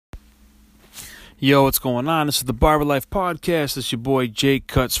Yo, what's going on? This is the Barber Life Podcast. It's your boy Jake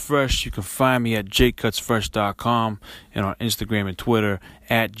Cuts Fresh. You can find me at jakecutsfresh.com and on Instagram and Twitter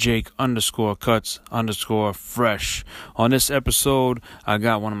at Jake_cuts_fresh. On this episode, I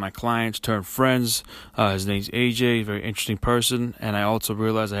got one of my clients turned friends. His name's AJ, very interesting person. And I also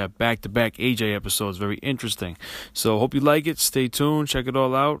realized I have back-to-back AJ episodes, very interesting. So hope you like it. Stay tuned. Check it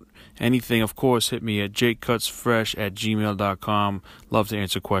all out. Anything, of course, hit me at jakecutsfresh@gmail.com. Love to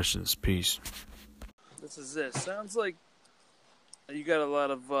answer questions. Peace. This is it. Sounds like you got a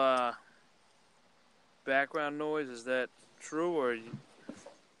lot of background noise. Is that true, or you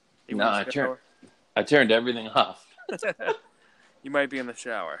No, I turned everything off. You might be in the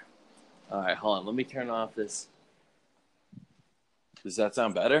shower. All right, hold on. Let me turn off this. Does that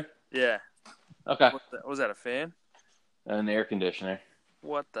sound better? Yeah. Okay. Was that a fan? An air conditioner.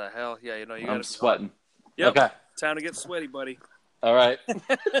 What the hell? Yeah, you got. I'm sweating. Yep. Okay. Time to get sweaty, buddy. All right.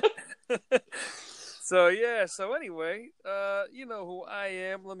 So anyway, you know who I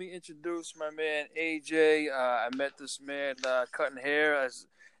am. Let me introduce my man AJ. I met this man cutting hair. As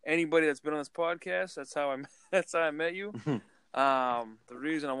anybody that's been on this podcast, that's how I met you. The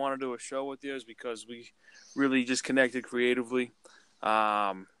reason I want to do a show with you is because we really just connected creatively.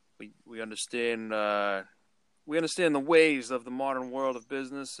 We understand the ways of the modern world of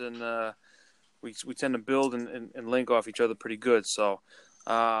business, and we tend to build and link off each other pretty good. So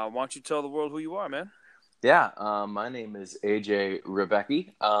why don't you tell the world who you are, man? Yeah, my name is AJ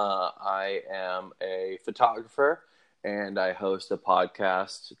Rebecki. I am a photographer, and I co-host a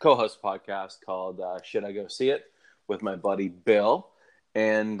podcast called Should I Go See It with my buddy Bill.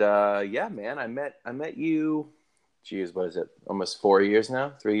 And yeah, man, I met you. Geez, what is it? Almost 4 years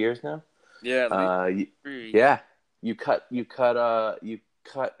now? 3 years now? Yeah. Yeah. You cut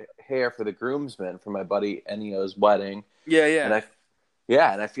hair for the groomsmen for my buddy Ennio's wedding. Yeah.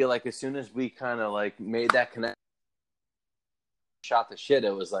 And I feel like as soon as we kind of like made that connection, shot the shit,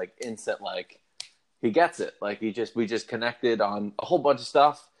 it was like instant, like he gets it. Like we just connected on a whole bunch of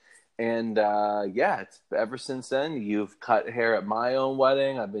stuff. And yeah, it's ever since then you've cut hair at my own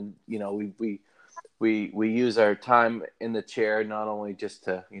wedding. I've been, we use our time in the chair, not only just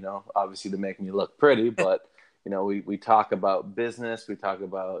to, obviously to make me look pretty, but we talk about business, we talk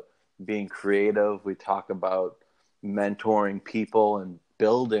about being creative, we talk about mentoring people and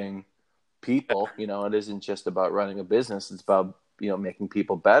building people. It isn't just about running a business, it's about making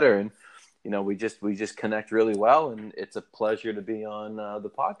people better. And we just connect really well, and it's a pleasure to be on the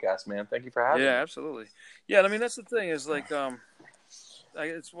podcast, man. Thank you for having me. Yeah, absolutely. Yeah, I mean that's the thing is like I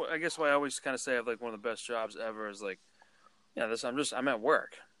guess why I always kind of say I have like one of the best jobs ever is like, I'm at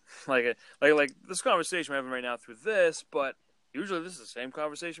work. like this conversation we're having right now through this, but usually this is the same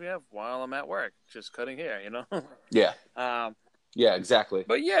conversation we have while I'm at work, just cutting hair, Yeah. Yeah, exactly.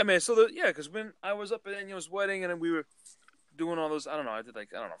 But yeah, man. So because when I was up at Ennio's wedding and we were doing all those, I did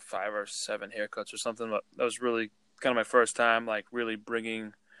 5 or 7 haircuts or something. But that was really kind of my first time, like really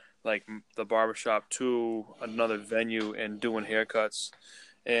bringing like the barbershop to another venue and doing haircuts.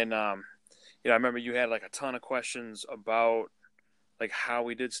 And I remember you had like a ton of questions about like how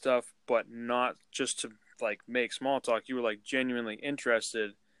we did stuff, but not just to like make small talk. You were like genuinely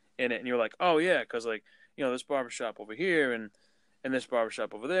interested in it, and you were like, oh yeah, because like this barbershop over here and this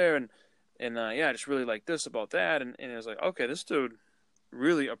barbershop over there, and yeah, I just really like this about that, and it was like, okay, this dude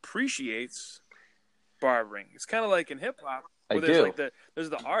really appreciates barbering. It's kind of like in hip hop where there's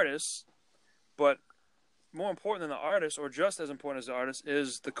the artist, but more important than the artist, or just as important as the artist,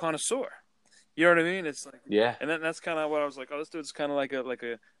 is the connoisseur. You know what I mean? It's like, yeah. And then that's kind of what I was like, oh, this dude's kind of like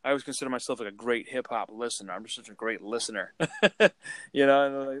a I always consider myself like a great hip hop listener. I'm just such a great listener. And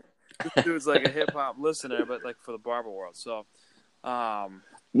like, this dude's like a hip hop listener, but like for the barber world. So,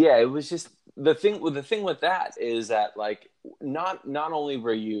 yeah, it was just the thing with that is that like not only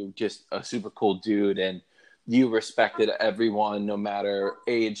were you just a super cool dude and you respected everyone, no matter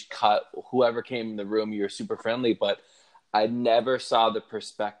age, cut, whoever came in the room, you were super friendly, but I never saw the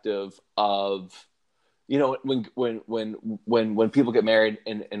perspective of, when people get married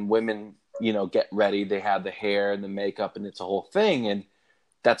and women, get ready, they have the hair and the makeup and it's a whole thing. And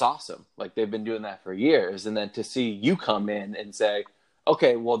that's awesome. Like they've been doing that for years. And then to see you come in and say,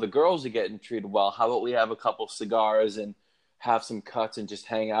 okay, well, the girls are getting treated well. How about we have a couple cigars and have some cuts and just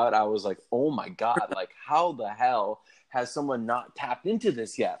hang out? I was like, oh my God, like how the hell has someone not tapped into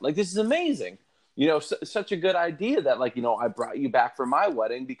this yet? Like, this is amazing. Such a good idea that like, I brought you back for my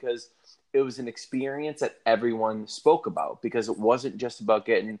wedding because it was an experience that everyone spoke about, because it wasn't just about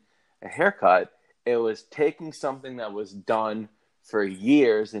getting a haircut. It was taking something that was done for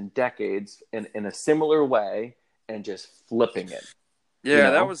years and decades in a similar way and just flipping it. You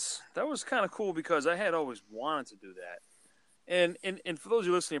Yeah, know, that was kind of cool because I had always wanted to do that. And for those of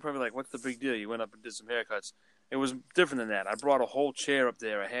you listening, you're probably like, "What's the big deal? You went up and did some haircuts." It was different than that. I brought a whole chair up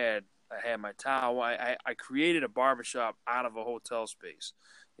there. I had my towel. I created a barbershop out of a hotel space.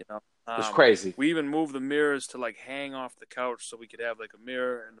 You know, it's crazy. we even moved the mirrors to like hang off the couch so we could have like a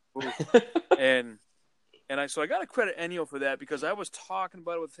mirror in the booth. And so I got to credit Ennio for that because I was talking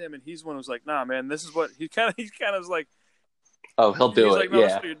about it with him, and he's the one who was like, "Nah, man, this is what he's kind of like." Oh, he'll He's do it. like, "No,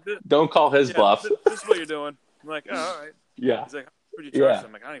 this is Yeah. what you're Don't call his yeah, bluff. this is what you're doing." I'm like, "Oh, all right." Yeah. He's like, "How much would you charge?" Yeah.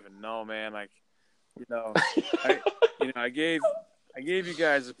 I'm like, "I don't even know, man. Like, you know, I I gave you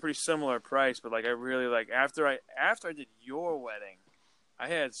guys a pretty similar price, but like I really like after I did your wedding, I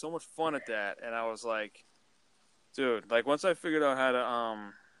had so much fun at that, and I was like, dude, like once I figured out how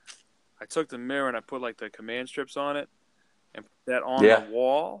to I took the mirror and I put like the command strips on it and put that on the Yeah.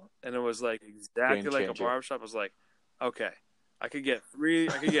 wall, and it was like exactly Game like a changer. barbershop. I was like, okay, I could get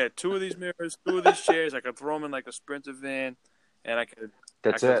two of these mirrors, two of these chairs. I could throw them in like a Sprinter van, and I could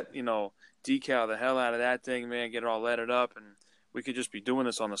That's it. decal the hell out of that thing, man. Get it all lettered up, and we could just be doing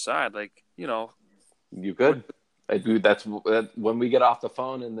this on the side, like You could. I do. That's when we get off the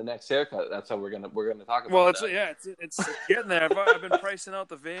phone in the next haircut. That's how we're gonna talk about. Well, that. it's getting there. I've been pricing out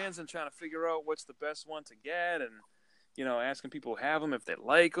the vans and trying to figure out what's the best one to get, and asking people who have them if they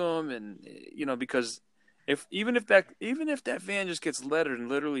like them, and because even if that van just gets lettered and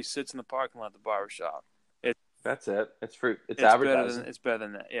literally sits in the parking lot of the barbershop, That's it. It's free. It's Better advertising. it's better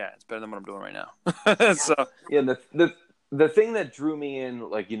than that. Yeah, it's better than what I'm doing right now. So Yeah. The thing that drew me in,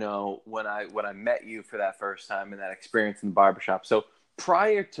 like when I met you for that first time and that experience in the barbershop. So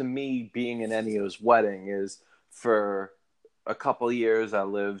prior to me being in Ennio's wedding, is for a couple of years I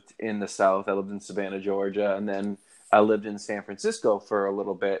lived in the South. I lived in Savannah, Georgia, and then I lived in San Francisco for a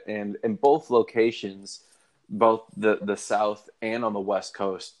little bit. And in both locations, both the South and on the West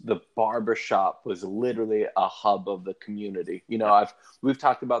Coast, the barber shop was literally a hub of the community. We've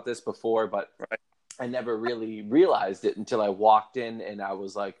talked about this before, but right. I never really realized it until I walked in and I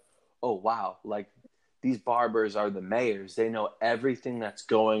was like, oh, wow, like these barbers are the mayors. They know everything that's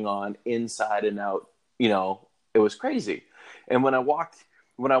going on inside and out. It was crazy. And when I walked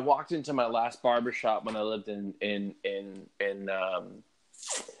into my last barbershop when I lived in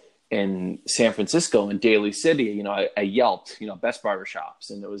San Francisco in Daly City, I yelped, best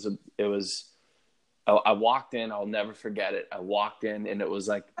barbershops. And I walked in, I'll never forget it. I walked in and it was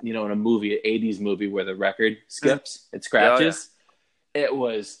like, in a movie, an 80s movie where the record skips, it scratches. Yeah. It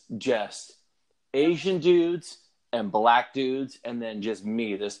was just Asian dudes and black dudes and then just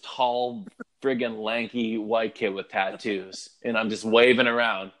me, this tall, friggin' lanky white kid with tattoos. And I'm just waving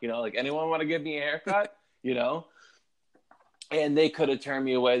around, like, anyone want to give me a haircut? And they could have turned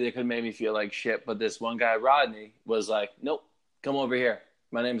me away. They could have made me feel like shit. But this one guy, Rodney, was like, nope, come over here.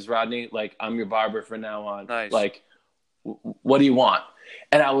 My name is Rodney. Like, I'm your barber from now on. Nice. Like, what do you want?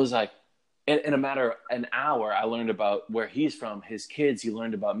 And I was like, in a matter of an hour, I learned about where he's from, his kids. He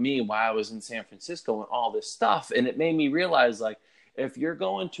learned about me, why I was in San Francisco and all this stuff. And it made me realize, like, if you're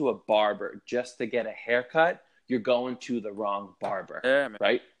going to a barber just to get a haircut, you're going to the wrong barber. Yeah, man.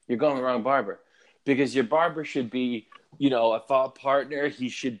 Right? You're going to the wrong barber. Because your barber should be, a thought partner. He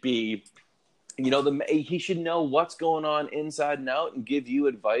should be, he should know what's going on inside and out and give you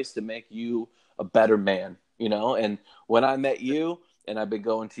advice to make you a better man, And when I met you, and I've been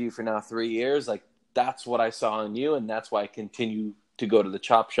going to you for now 3 years, like that's what I saw in you, and that's why I continue to go to the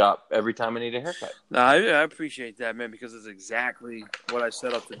chop shop every time I need a haircut. No, I appreciate that, man, because it's exactly what I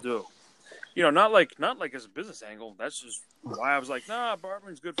set up to do. Not like as a business angle. That's just why I was like, nah,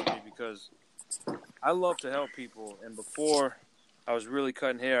 barbering's good for me because I love to help people. And before I was really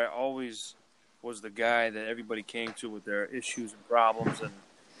cutting hair, I always was the guy that everybody came to with their issues and problems. And,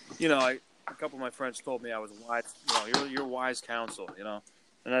 a couple of my friends told me I was wise, you're wise counsel, and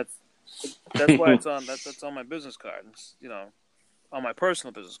that's why it's on, that's on my business card. It's, on my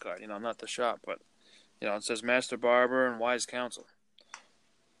personal business card, not the shop, but, it says Master Barber and Wise Counsel.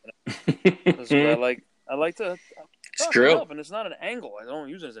 That's what I like. I like to help, and it's not an angle. I don't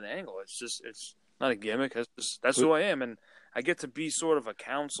use it as an angle. It's not a gimmick. That's who I am, and I get to be sort of a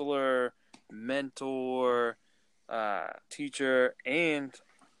counselor, mentor, teacher, and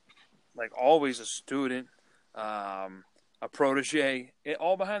like always a student, a protege,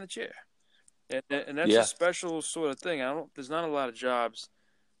 all behind the chair. And that's a special sort of thing. There's not a lot of jobs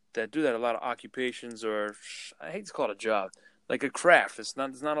that do that. A lot of occupations, or I hate to call it a job, like a craft. There's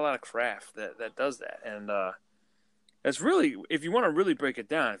not a lot of craft that does that. And that's really, if you want to really break it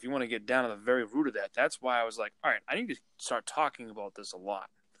down, if you want to get down to the very root of that, that's why I was like, all right, I need to start talking about this a lot.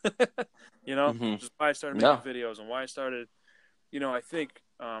 Mm-hmm. Just why I started making videos and why I started, I think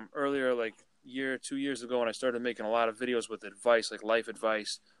earlier, like 2 years ago, when I started making a lot of videos with advice, like life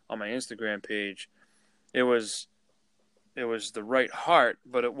advice, on my Instagram page, it was the right heart,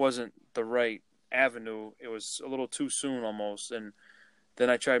 but it wasn't the right avenue. It was a little too soon almost, and then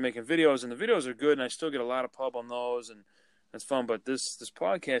I tried making videos, and the videos are good, and I still get a lot of pub on those, and it's fun. But this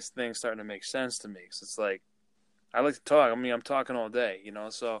podcast thing's starting to make sense to me. So it's like I like to talk. I mean, I'm talking all day,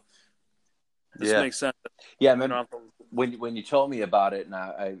 so this Yeah. makes sense. Yeah, You man. know, When you told me about it, and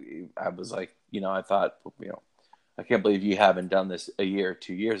I was like, I thought, I can't believe you haven't done this a year or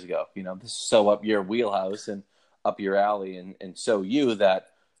 2 years ago. This is so up your wheelhouse and up your alley, and so you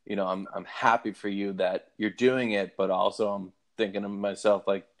that, I'm happy for you that you're doing it, but also I'm thinking to myself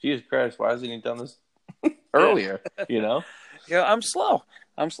like, Jesus Christ, why hasn't he done this earlier? Yeah, I'm slow.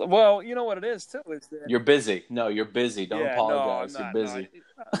 Well, you know what it is too. Is that You're busy. No, you're busy. Don't yeah, no, I'm apologize. You're not. No, busy.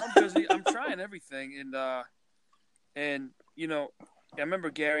 I'm busy. I'm trying everything, and I remember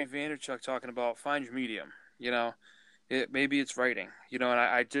Gary Vaynerchuk talking about find your medium. Maybe it's writing. And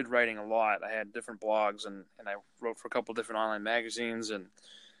I did writing a lot. I had different blogs, and I wrote for a couple different online magazines, and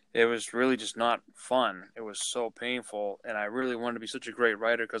it was really just not fun. It was so painful, and I really wanted to be such a great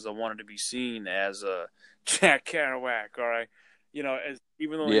writer because I wanted to be seen as a Jack Kerouac, all right?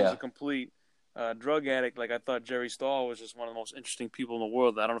 Even though he was Yeah. a complete drug addict, like I thought Jerry Stahl was just one of the most interesting people in the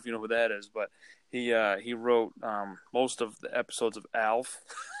world. I don't know if you know who that is, but he wrote most of the episodes of Alf.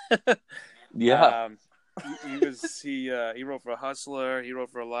 Yeah. He wrote for Hustler. He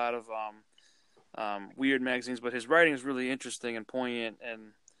wrote for a lot of weird magazines, but his writing is really interesting and poignant.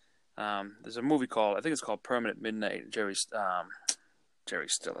 And there's a movie I think it's called Permanent Midnight. Jerry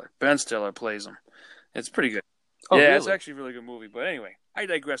Stiller, Ben Stiller plays him. It's pretty good. Oh, yeah, really? It's actually a really good movie. But anyway, I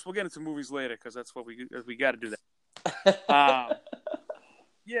digress. We'll get into movies later because that's what we got to do that.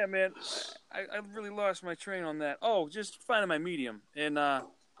 Yeah, man, I really lost my train on that. Oh, just finding my medium, and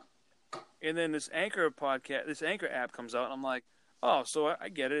then this Anchor app comes out, and I'm like, oh, so I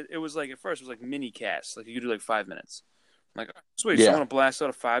get it. It was like at first it was like mini casts, like you could do like 5 minutes. I'm like, sweet. Yeah. So I'm gonna blast out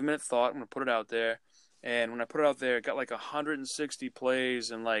a 5-minute thought. I'm gonna put it out there, and when I put it out there, it got like 160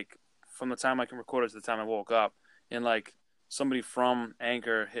 plays, and like from the time I can record it to the time I woke up, and like somebody from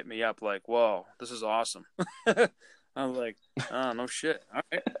Anchor hit me up like, whoa, this is awesome. I was like, oh, no shit. All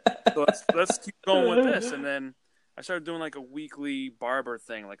right, so let's keep going with this, and then I started doing like a weekly barber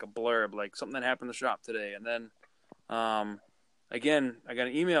thing, like a blurb, like something that happened in the shop today. And then, again, I got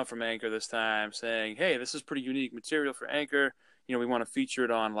an email from Anchor this time saying, hey, this is pretty unique material for Anchor. We want to feature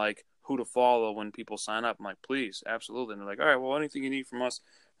it on like who to follow when people sign up. I'm like, please, absolutely. And they're like, all right, well, anything you need from us,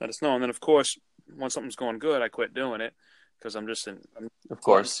 let us know. And then, of course, when something's going good, I quit doing it because I'm of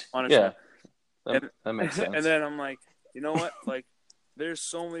course. punishment. Yeah. That makes sense. And then I'm like, you know what? Like, there's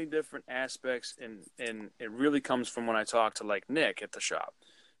so many different aspects, and it really comes from when I talk to like Nick at the shop,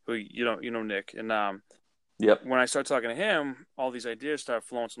 who Nick, and Yep. when I start talking to him, all these ideas start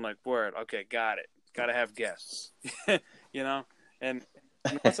flowing. So I'm like, word, okay, got it. Got to have guests, and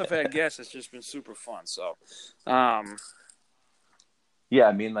once I've had guests, it's just been super fun. So, yeah,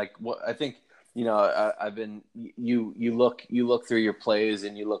 I mean, like, what I think, I've been you look through your plays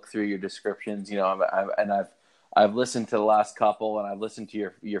and you look through your descriptions, I've listened to the last couple, and I've listened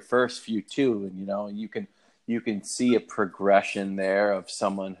to your first few too, and you can see a progression there of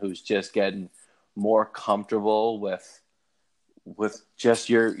someone who's just getting more comfortable with just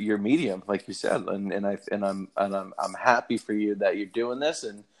your medium, like you said, and I'm happy for you that you're doing this,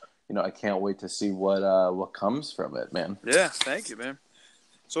 and I can't wait to see what comes from it, man. Yeah, thank you, man.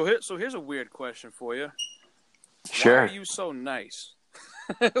 So here's a weird question for you. Sure. Why are you so nice?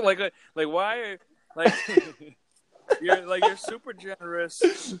 like why? Like you're super generous,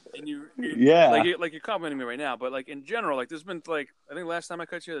 and yeah, you're complimenting me right now. But like in general, like there's been like I think last time I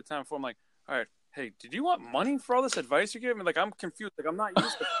cut you the time before, I'm like, all right, hey, did you want money for all this advice you're giving me? Like I'm confused. Like I'm not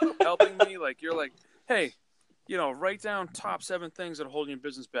used to people helping me. Like you're like, hey, write down top 7 things that are holding your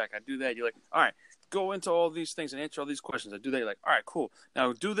business back. I do that. You're like, all right, go into all these things and answer all these questions. I do that. You're like, all right, cool.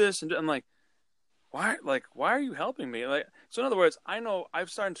 Now do this, and I'm like, why? Like, why are you helping me? Like, so in other words, I know I've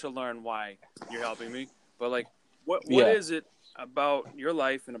started to learn why you're helping me, but like, what is it about your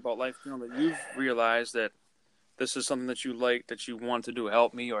life and about life that you've realized that this is something that you like, that you want to do,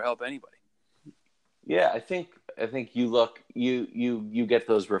 help me or help anybody? Yeah, I think you get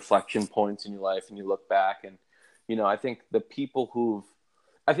those reflection points in your life, and you look back, and I think the people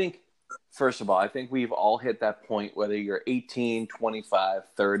first of all, I think we've all hit that point, whether you're 18, 25,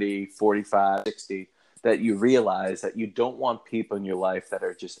 30, 45, 60, that you realize that you don't want people in your life that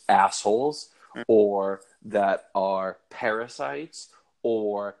are just assholes or that are parasites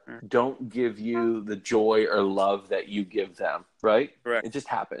or don't give you the joy or love that you give them, right? Correct. It just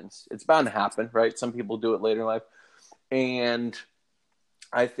happens. It's bound to happen, right? Some people do it later in life. And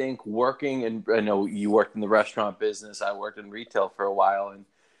I think working, and I know you worked in the restaurant business, I worked in retail for a while, and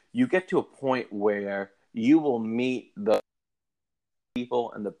you get to a point where you will meet the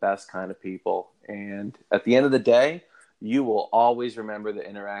people and the best kind of people. And at the end of the day, you will always remember the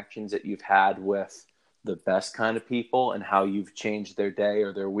interactions that you've had with the best kind of people and how you've changed their day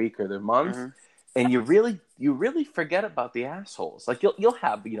or their week or their month. Mm-hmm. And you really forget about the assholes. Like you'll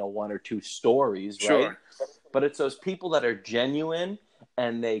have, one or two stories, Sure. right? But it's those people that are genuine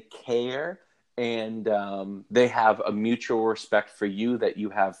and they care, and they have a mutual respect for you that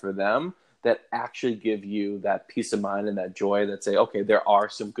you have for them, that actually give you that peace of mind and that joy that say, okay, there are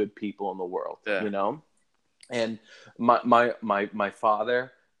some good people in the world, And my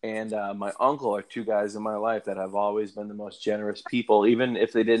father and my uncle are two guys in my life that have always been the most generous people. Even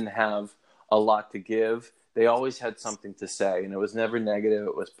if they didn't have a lot to give, they always had something to say, and it was never negative.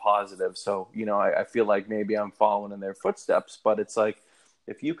 It was positive. So, I feel like maybe I'm following in their footsteps, but it's like,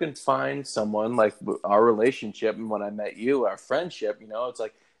 if you can find someone like our relationship, and when I met you, our friendship, it's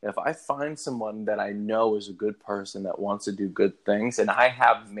like, if I find someone that I know is a good person that wants to do good things, and I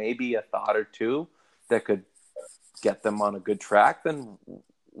have maybe a thought or two that could get them on a good track, then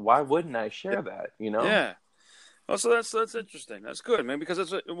why wouldn't I share that, Yeah. Well, so that's interesting. That's good, man, because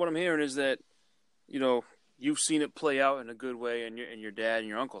that's what I'm hearing is that, you've seen it play out in a good way in your dad and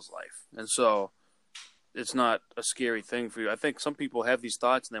your uncle's life. And so it's not a scary thing for you. I think some people have these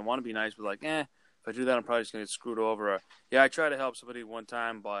thoughts and they want to be nice, but like, if I do that, I'm probably just going to get screwed over. Or, I tried to help somebody one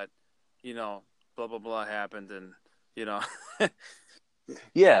time, but, blah, blah, blah happened. And,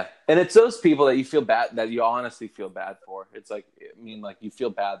 Yeah. And it's those people that you feel bad, that you honestly feel bad for. It's like, you feel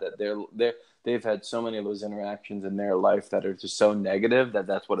bad that they've had so many of those interactions in their life that are just so negative that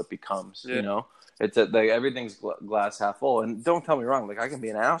that's what it becomes, It's like everything's glass half full. And don't tell me wrong, like I can be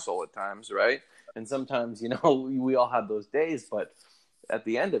an asshole at times, right? And sometimes, we all have those days, but at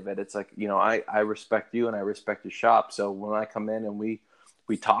the end of it, it's like, I respect you and I respect your shop. So when I come in and we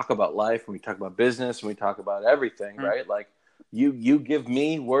talk about life and we talk about business and we talk about everything, right? Like you give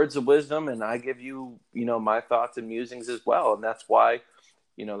me words of wisdom and I give you, my thoughts and musings as well. And that's why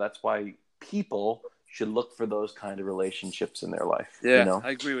people should look for those kind of relationships in their life. Yeah,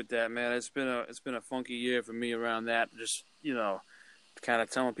 I agree with that, man. It's been a funky year for me around that. Just, kind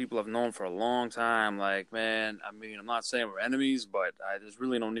of telling people I've known for a long time, like, man, I'm not saying we're enemies, but there's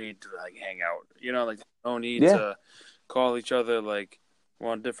really no need to like hang out, like no need to call each other, like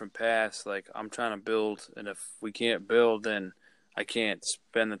we're on different paths. Like I'm trying to build, and if we can't build, then I can't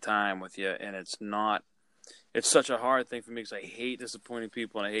spend the time with you. And it's such a hard thing for me because I hate disappointing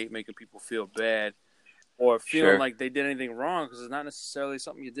people and I hate making people feel bad or feeling like they did anything wrong, because it's not necessarily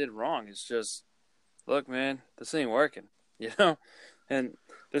something you did wrong. It's just, look, man, this ain't working, And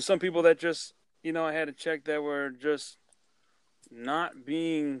there's some people that just, I had to check that were just not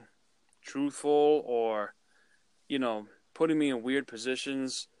being truthful or, putting me in weird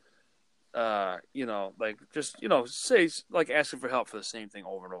positions. Like just, say like asking for help for the same thing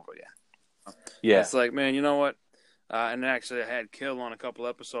over and over again. Yeah. It's like, man, you know what? And actually I had Kill on a couple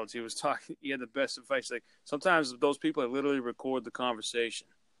episodes. He had the best advice. Like sometimes those people, I literally record the conversation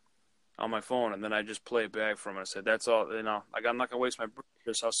on my phone, and then I just play it back from it. I said, that's all, like I'm not going to waste my breath.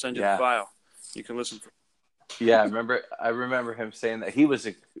 I'll send you the file. You can listen. Yeah, I remember him saying that. He was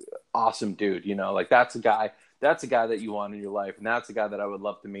an awesome dude, like that's a guy that you want in your life. And that's a guy that I would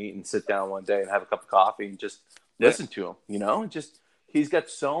love to meet and sit down one day and have a cup of coffee and just listen to him, just, he's got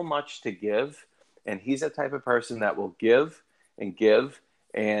so much to give, and he's that type of person that will give and give.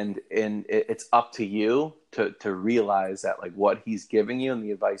 And it's up to you to realize that like what he's giving you and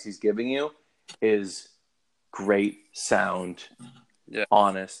the advice he's giving you is great, sound,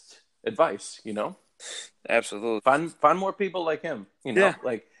 honest advice, Absolutely. Find more people like him,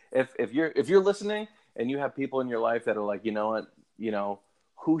 like if you're listening and you have people in your life that are like,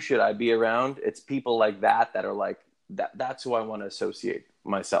 who should I be around? It's people like that are like that's who I want to associate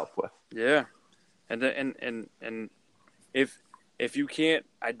myself with. Yeah. And if you can't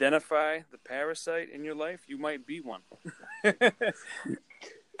identify the parasite in your life, you might be one.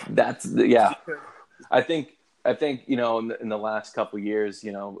 I think in the last couple of years,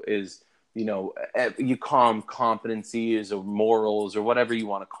 is you call them competencies or morals or whatever you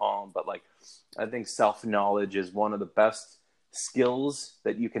want to call them, but like I think self-knowledge is one of the best skills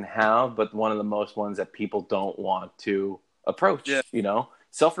that you can have, but one of the most ones that people don't want to approach.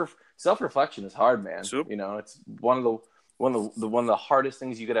 Self-reflection is hard, man. Sure. It's one of the hardest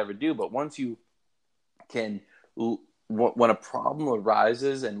things you could ever do. But once you can when a problem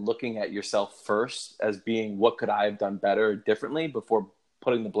arises and looking at yourself first as being what could I have done better or differently before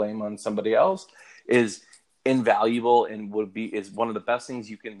putting the blame on somebody else is invaluable and is one of the best things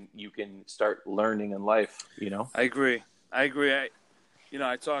you can start learning in life, you know? I agree. I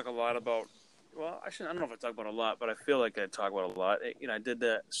talk a lot about, well, I don't know if I talk about a lot, but I feel like I talk about a lot. I did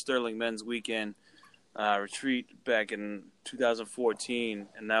the Sterling Men's Weekend retreat back in 2014,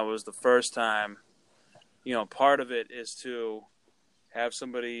 and that was the first time. Part of it is to have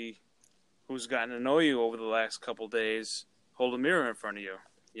somebody who's gotten to know you over the last couple days hold a mirror in front of you,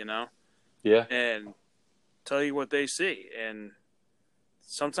 Yeah. and tell you what they see. And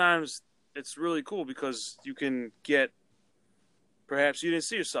sometimes it's really cool because you can get, perhaps you didn't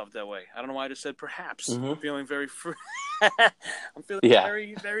see yourself that way. I don't know why I just said perhaps. Mm-hmm. I'm feeling very free. I'm feeling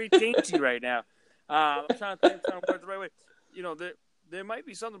very, very dainty right now. I'm trying to word it the right way. There might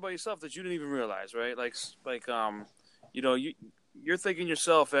be something about yourself that you didn't even realize, right? You're thinking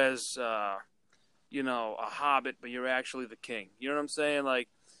yourself as, a hobbit, but you're actually the king. You know what I'm saying?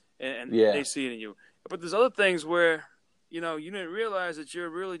 And they see it in you. But there's other things where, you didn't realize that you're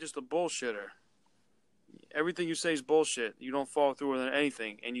really just a bullshitter. Everything you say is bullshit. You don't follow through with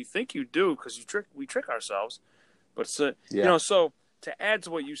anything, and you think you do because we trick ourselves. But so to add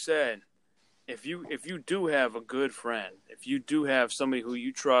to what you said, if you do have a good friend, if you do have somebody who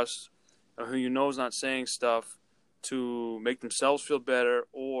you trust or who you know is not saying stuff to make themselves feel better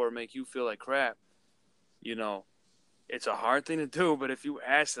or make you feel like crap, it's a hard thing to do. But if you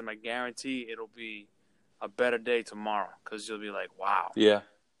ask them, I guarantee it'll be a better day tomorrow because you'll be like, wow. Yeah.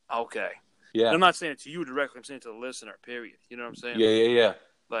 Okay. Yeah. And I'm not saying it to you directly. I'm saying it to the listener, period. You know what I'm saying? Yeah.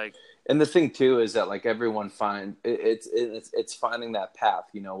 And the thing too is that everyone it's finding that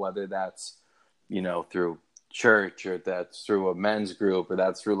path, whether that's, through church or that's through a men's group or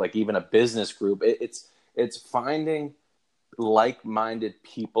that's through even a business group. It's finding like-minded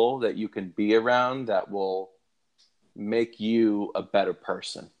people that you can be around that will make you a better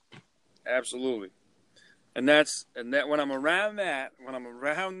person. Absolutely. And that when I'm around that,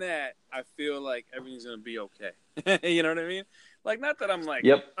 I feel like everything's gonna be okay. You know what I mean? Not that I'm not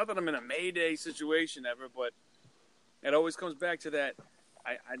that I'm in a Mayday situation ever, but it always comes back to that.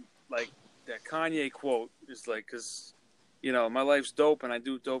 I that Kanye quote is because, my life's dope and I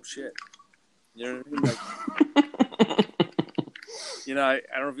do dope shit. You know what I mean? I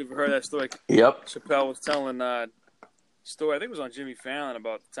don't know if you've ever heard that story. Yep. Chappelle was telling story, I think it was on Jimmy Fallon,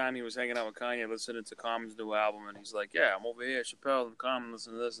 about the time he was hanging out with Kanye listening to Common's new album, and he's like, yeah, I'm over here, Chappelle and Common,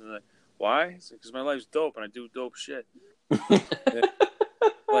 listening to this, and like, why? Because my life's dope and I do dope shit.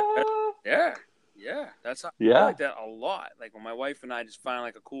 Yeah, that's how I like that a lot. When my wife and I just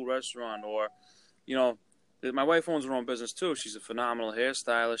find a cool restaurant, or my wife owns her own business too. She's a phenomenal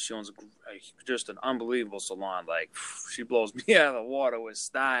hairstylist. She owns just an unbelievable salon. She blows me out of the water with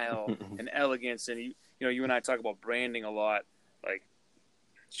style and elegance. And you and I talk about branding a lot.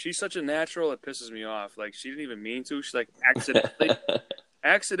 She's such a natural, it pisses me off. She didn't even mean to. She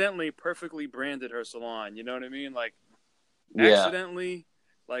accidentally perfectly branded her salon. You know what I mean? Accidentally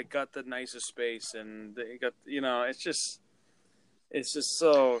got the nicest space, and they got, it's just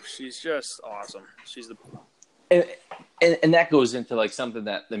so, she's just awesome. She's the and that goes into something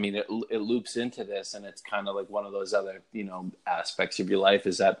that, it loops into this, and it's kind of one of those other aspects of your life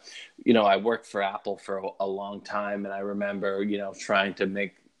is that I worked for Apple for a long time, and I remember trying to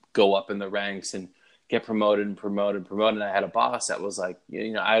go up in the ranks and get promoted. And I had a boss that was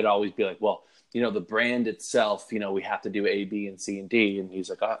I'd always be well, the brand itself, we have to do A, B, and C, and D. And he's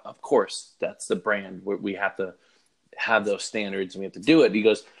like, of course, that's the brand. We have to have those standards and we have to do it. And he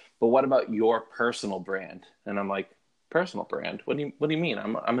goes, but what about your personal brand? And I'm like, personal brand? What do you mean?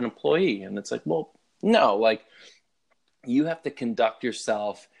 I'm an employee. And it's well, no, you have to conduct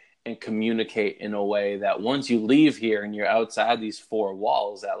yourself and communicate in a way that once you leave here and you're outside these four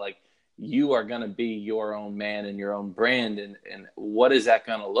walls, that you are going to be your own man and your own brand. And what is that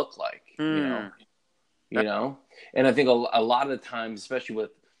going to look like? You know? And I think a lot of the times, especially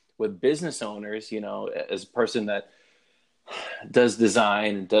with business owners, as a person that does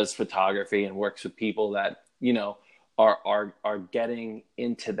design and does photography and works with people that, are getting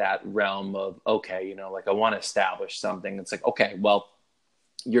into that realm of, okay, I want to establish something. It's okay, well,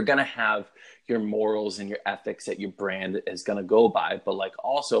 you're going to have your morals and your ethics that your brand is going to go by. But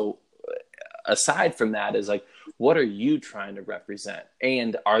also aside from that is what are you trying to represent?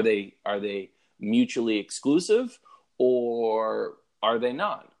 And are they mutually exclusive, or are they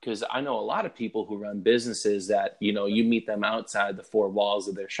not? Because I know a lot of people who run businesses that, you meet them outside the four walls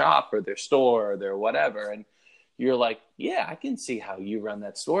of their shop or their store or their whatever. And you're yeah, I can see how you run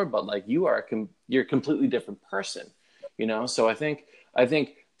that store, but you're a completely different person. you know? So I think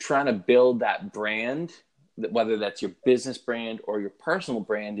trying to build that brand, whether that's your business brand or your personal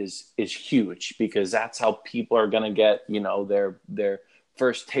brand, is huge, because that's how people are going to get, you know, their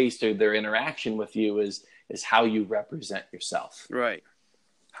first taste or their interaction with you is how you represent yourself. Right.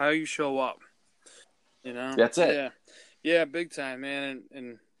 How you show up, you know? That's it. Yeah. Yeah, big time, man.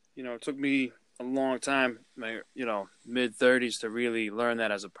 And you know, it took me a long time, my, you know, mid-30s to really learn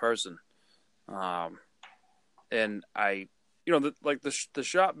that as a person. And I, you know, the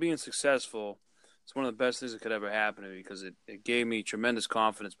shop being successful, it's one of the best things that could ever happen to me, because it gave me tremendous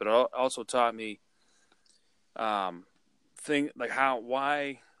confidence, but it also taught me why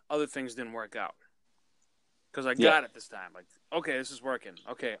other things didn't work out. Because I got it this time. Like, okay, this is working.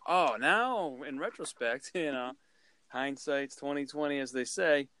 Okay, oh, now in retrospect, you know, hindsight's 20/20, as they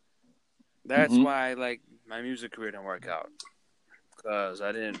say. That's why, like, my music career didn't work out, because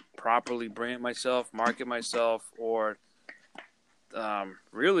I didn't properly brand myself, market myself, or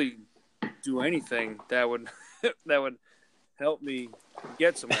really do anything that would that would help me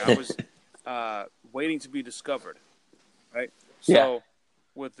get somewhere. I was waiting to be discovered, right? So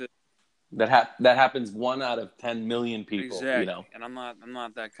with the that happens 1 out of 10 million people. exactly, you know, and I'm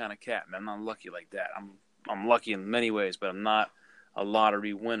not that kind of cat, man. I'm not lucky like that. I'm lucky in many ways, but I'm not a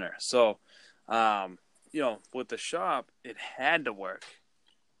lottery winner. So, you know, with the shop, it had to work.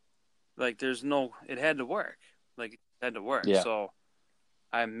 Like, it had to work. Like, it had to work. Yeah. So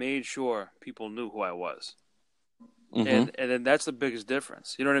I made sure people knew who I was. Mm-hmm. And then that's the biggest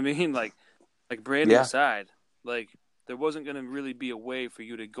difference. You know what I mean? Like branding aside, like, there wasn't going to really be a way for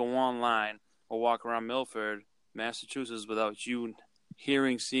you to go online or walk around Milford, Massachusetts, without you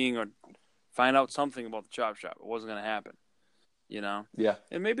hearing, seeing, or find out something about the Chop Shop. It wasn't going to happen, you know? Yeah.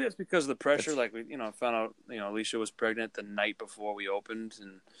 And maybe that's because of the pressure. Like, we, you know, found out, you know, Alicia was pregnant the night before we opened,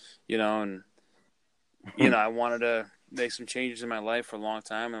 and, you know, I wanted to make some changes in my life for a long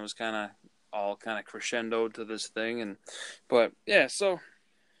time, and it was kind of crescendoed to this thing. But yeah, so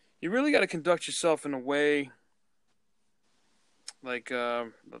you really got to conduct yourself in a way, like,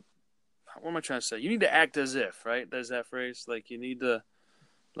 what am I trying to say? You need to act as if, right? There's that phrase. Like, you need to,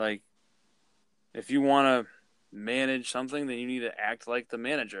 like, if you want to manage something, then you need to act like the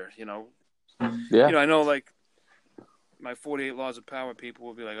manager, you know? Yeah. You know, I know, like, my 48 Laws of Power people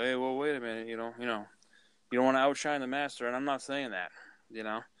will be like, hey, well, wait a minute, you know, you don't want to outshine the master, and I'm not saying that, you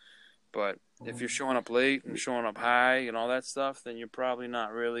know? But if you're showing up late and showing up high and all that stuff, then you're probably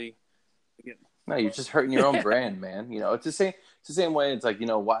not really. No, you're just hurting your own brand, man. You know, it's the same way. It's like, you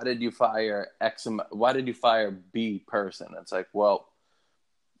know, why did you fire why did you fire B person? It's like, well,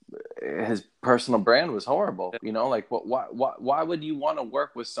 his personal brand was horrible. You know, like, why would you want to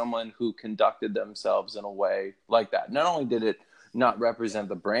work with someone who conducted themselves in a way like that? Not only did it not represent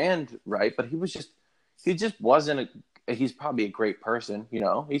the brand right, but he just wasn't he's probably a great person, you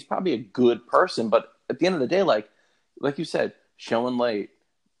know, he's probably a good person, but at the end of the day, like you said, showing late,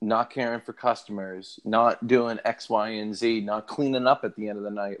 not caring for customers, not doing X, Y, and Z, not cleaning up at the end of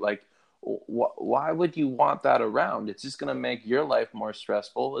the night. Like, why would you want that around? It's just going to make your life more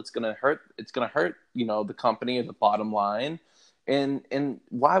stressful. It's going to hurt, you know, the company or the bottom line. And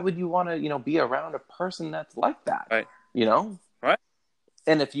why would you want to, you know, be around a person that's like that? Right. You know? Right.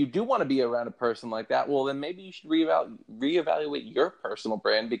 And if you do want to be around a person like that, well, then maybe you should reevaluate your personal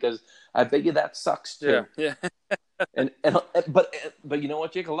brand, because I bet you that sucks too. Yeah. But you know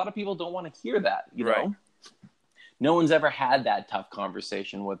what, Jake? A lot of people don't want to hear that. You know, no one's ever had that tough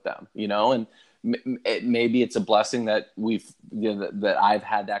conversation with them. You know, and maybe it's a blessing that that I've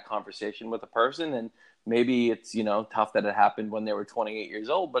had that conversation with a person, and maybe it's, you know, tough that it happened when they were 28 years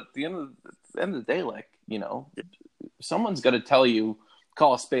old. But at the end of the day, like, you know, someone's got to tell you,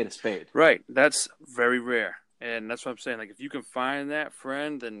 call a spade a spade. Right. That's very rare. And that's what I'm saying. Like, if you can find that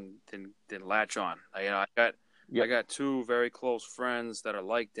friend, then latch on. You know, I got two very close friends that are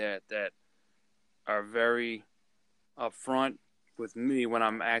like that are very upfront with me when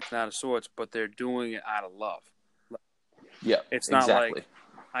I'm acting out of sorts, but they're doing it out of love. Yeah, it's not like,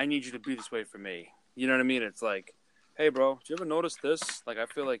 I need you to be this way for me. You know what I mean? It's like, hey, bro, do you ever notice this? Like, I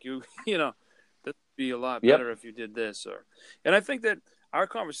feel like you know, this would be a lot better if you did this. And I think that our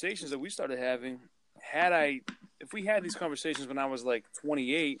conversations that we started having, if we had these conversations when I was like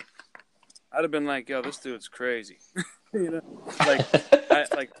 28, I'd have been like, yo, this dude's crazy. You know,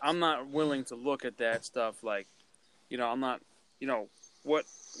 I'm not willing to look at that stuff. Like, you know, I'm not, you know, what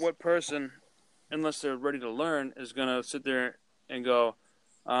person, unless they're ready to learn, is going to sit there and go,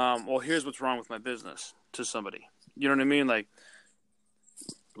 well, here's what's wrong with my business to somebody. You know what I mean? Like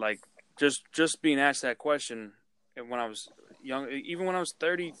just being asked that question when I was young, even when I was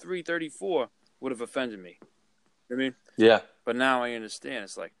 33, 34, would have offended me. You know what I mean? Yeah. But now I understand.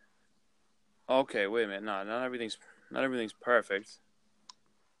 It's like, okay, wait a minute. No, not everything's perfect.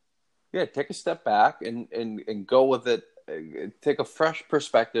 Yeah, take a step back and go with it. Take a fresh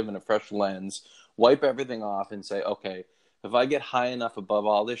perspective and a fresh lens. Wipe everything off and say, okay, if I get high enough above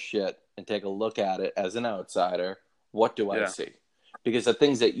all this shit and take a look at it as an outsider, what do I Yeah. see? Because the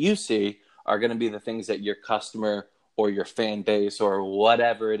things that you see are going to be the things that your customer or your fan base or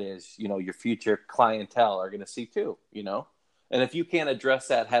whatever it is, your future clientele are going to see too, And if you can't address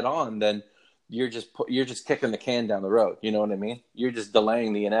that head on, then you're just kicking the can down the road. You know what I mean? You're just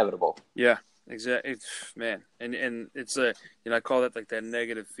delaying the inevitable. Yeah, exactly, man. And it's I call that like that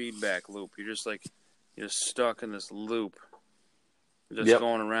negative feedback loop. You're just like you're stuck in this loop, just Yep.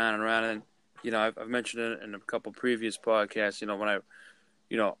 going around and around. And I've mentioned it in a couple previous podcasts. When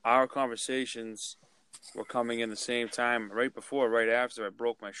our conversations were coming in the same time, right after I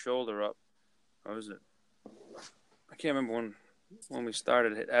broke my shoulder up. What was it? I can't remember when we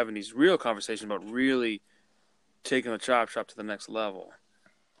started having these real conversations about really taking the chop shop to the next level.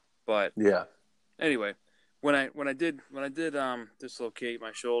 But yeah, anyway, when I did dislocate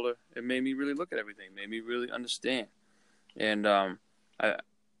my shoulder, it made me really look at everything, made me really understand, and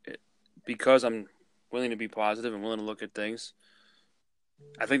because I'm willing to be positive and willing to look at things,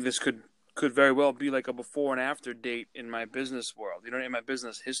 I think this could very well be like a before and after date in my business world. In my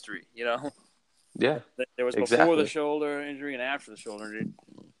business history. Yeah, There was exactly. before the shoulder injury and after the shoulder injury.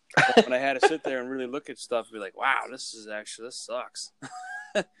 When I had to sit there and really look at stuff and be like, wow, this sucks. This sucks,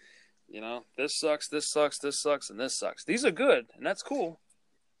 this sucks, this sucks, and this sucks. These are good, and that's cool.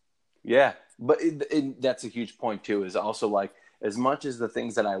 Yeah, but that's a huge point too, is also like, as much as the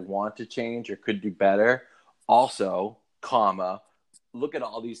things that I want to change or could do better, also, look at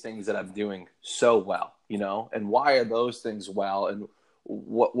all these things that I'm doing so well, and why are those things well, and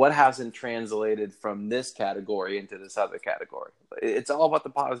what hasn't translated from this category into this other category. It's all about the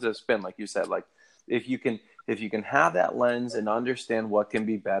positive spin, like you said. Like if you can have that lens and understand what can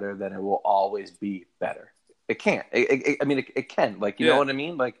be better, then it will always be better. It can't. It can. Like you know what I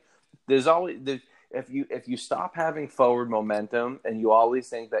mean. Like there's always if you stop having forward momentum and you always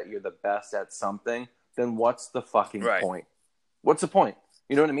think that you're the best at something, then what's the fucking point? What's the point?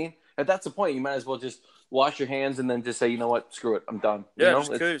 You know what I mean? If that's the point, you might as well just wash your hands and then just say, you know what, screw it, I'm done. Yeah,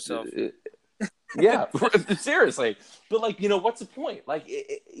 just kill yourself. Yeah, seriously. But like, what's the point? Like,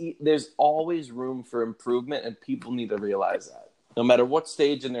 there's always room for improvement, and people need to realize that. No matter what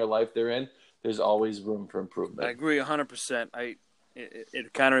stage in their life they're in, there's always room for improvement. I agree 100%.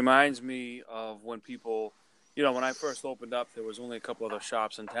 It kind of reminds me of when people, when I first opened up, there was only a couple other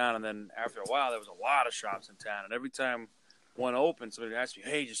shops in town, and then after a while, there was a lot of shops in town, and every time one opened, somebody asked me,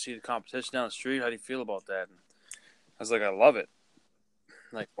 "Hey, did you see the competition down the street? How do you feel about that?" And I was like, "I love it."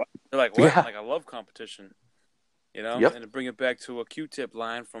 Like what? They're like, "What?" Yeah. Like, I love competition. Yep. And to bring it back to a Q-Tip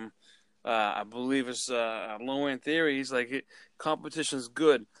line from, I believe it's Low End Theory. He's like, competition's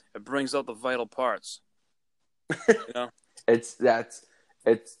good. It brings out the vital parts. It's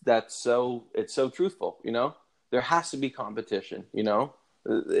so truthful. There has to be competition.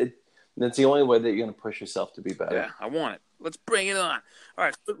 That's the only way that you're going to push yourself to be better. Yeah, I want it. Let's bring it on. All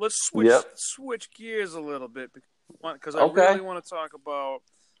right, let's switch gears a little bit because I really want to talk about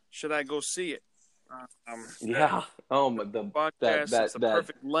should I go see it? Yeah. The podcast. It's the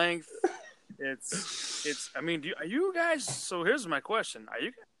perfect length. It's. I mean, are you guys? So here's my question: are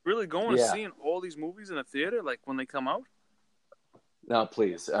you guys really going to seeing all these movies in a theater, like when they come out? No,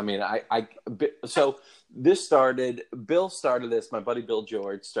 please. I mean, so this started. Bill started this. My buddy Bill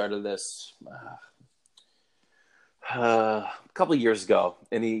George started this a couple of years ago,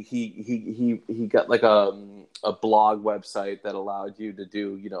 and he got like a blog website that allowed you to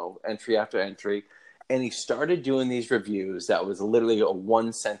do entry after entry, and he started doing these reviews that was literally a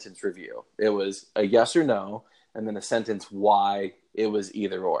 1-sentence review. It was a yes or no, and then a sentence why it was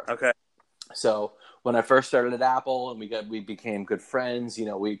either or. Okay. So when I first started at Apple and we became good friends,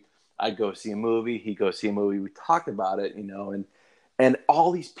 I'd go see a movie, he'd go see a movie, we talked about it, and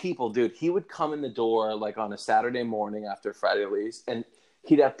all these people, dude, he would come in the door like on a Saturday morning after Friday release, and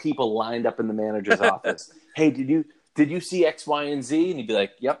he'd have people lined up in the manager's office. Hey, did you see X, Y, and Z? And he'd be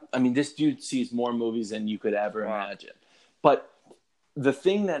like, yep. I mean, this dude sees more movies than you could ever imagine. But the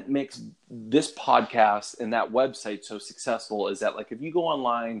thing that makes this podcast and that website so successful is that, like, if you go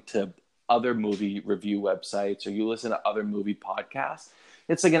online to other movie review websites or you listen to other movie podcasts,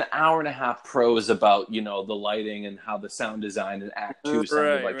 it's like an hour and a half prose about, the lighting and how the sound design in Act 2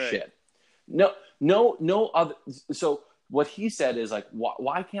 sounded like shit. No other. So what he said is like,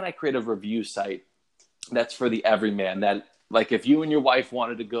 why can't I create a review site that's for the everyman? That, like, if you and your wife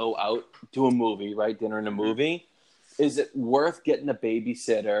wanted to go out to a movie, right, dinner and a movie, is it worth getting a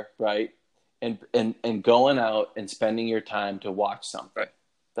babysitter, right? And going out and spending your time to watch something. Right.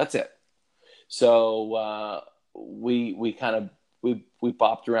 That's it. So we kind of we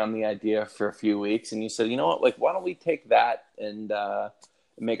bopped around the idea for a few weeks, and you said, you know what, like, why don't we take that and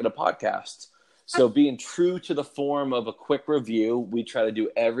make it a podcast? So being true to the form of a quick review, we try to do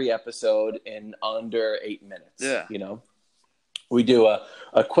every episode in under 8 minutes. Yeah. You know, we do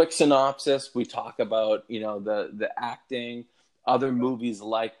a quick synopsis. We talk about, you know, the acting, other movies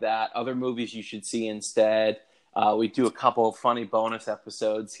like that, other movies you should see instead. We do a couple of funny bonus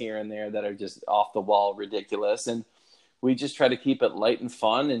episodes here and there that are just off the wall ridiculous. And we just try to keep it light and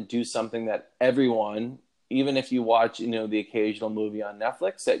fun and do something that everyone, even if you watch, you know, the occasional movie on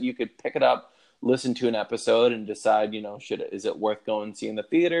Netflix, that you could pick it up, listen to an episode and decide, you know, is it worth going and see in the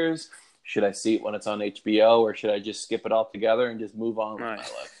theaters? Should I see it when it's on HBO, or should I just skip it altogether and just move on with my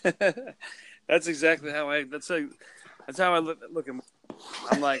life? That's exactly how that's how I look at.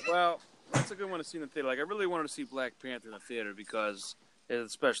 I'm like, well, that's a good one to see in the theater. Like, I really wanted to see Black Panther in the theater because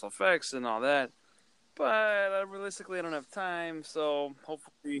it's special effects and all that. But realistically, I don't have time. So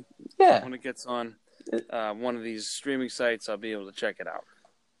hopefully, when it gets on one of these streaming sites, I'll be able to check it out.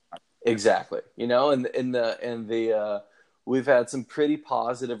 Exactly. You know, and we've had some pretty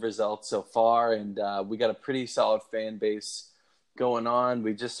positive results so far, and we got a pretty solid fan base going on.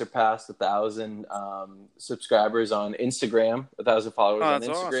 We just surpassed 1,000 subscribers on Instagram, 1,000 followers on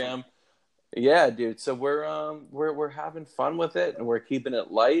Instagram. Awesome. Yeah, dude. So we're having fun with it, and we're keeping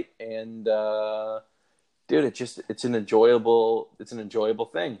it light. And dude, it's an enjoyable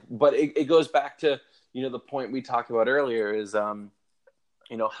thing. But it goes back to, you know, the point we talked about earlier is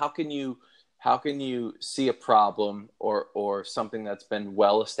you know, how can you see a problem or something that's been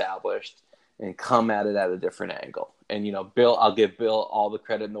well established and come at it at a different angle? And, you know, I'll give Bill all the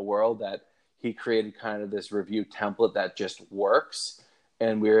credit in the world that he created kind of this review template that just works.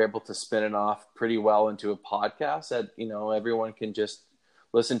 And we were able to spin it off pretty well into a podcast that, you know, everyone can just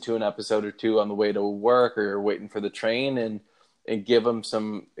listen to an episode or two on the way to work or waiting for the train and give them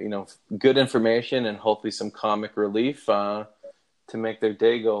some, you know, good information and hopefully some comic relief to make their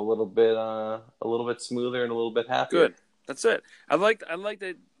day go a little bit smoother and a little bit happier. Good. That's it. I like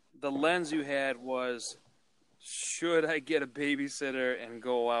that the lens you had was, should I get a babysitter and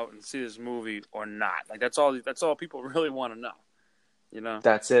go out and see this movie or not? Like, that's all people really want to know. You know?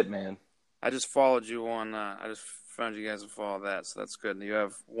 That's it, man. I just followed you on I just found you guys to follow that, so that's good. You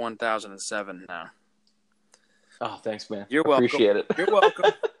have 1,007 now. Oh, thanks, man. You're welcome. Appreciate it. You're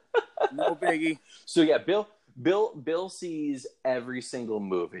welcome. No biggie. So yeah, Bill sees every single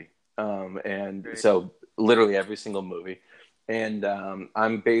movie, and Great. So literally every single movie, and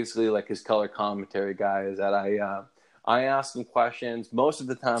I'm basically like his color commentary guy. Is that I ask him questions. Most of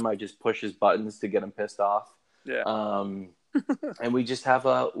the time, I just push his buttons to get him pissed off. Yeah. And we just have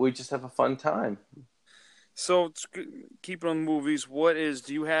a fun time. So keeping on movies,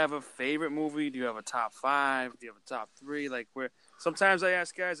 do you have a favorite movie? Do you have a top 5? Do you have a top 3? Like, where sometimes I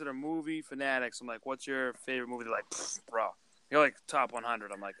ask guys that are movie fanatics, I'm like, what's your favorite movie? They're like, bro, you're like top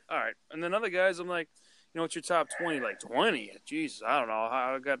 100. I'm like, all right. And then other guys, I'm like, you know, what's your top 20? Like 20? Jesus, I don't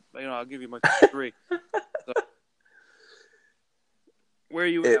know. I'll give you my top 3. So, where are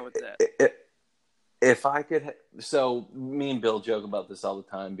you at with that? If I could, so me and Bill joke about this all the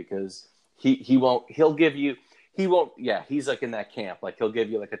time because he'll give you, he's like in that camp. Like, he'll give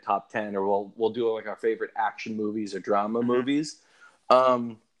you like a top 10, or we'll do like our favorite action movies or drama movies.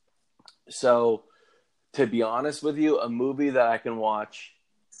 So to be honest with you, a movie that I can watch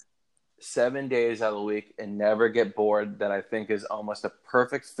 7 days out of the week and never get bored, that I think is almost a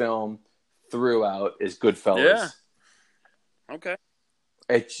perfect film throughout, is Goodfellas. Yeah. Okay.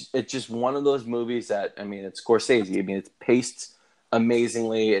 It's just one of those movies that, I mean, it's Scorsese. I mean, it's paced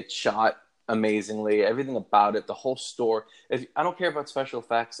amazingly. It's shot amazingly. Everything about it, the whole story. I don't care about special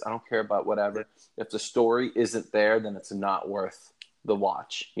effects. I don't care about whatever. If the story isn't there, then it's not worth the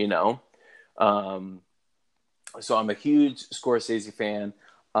watch, you know? So I'm a huge Scorsese fan.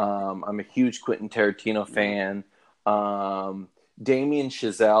 I'm a huge Quentin Tarantino fan. Damien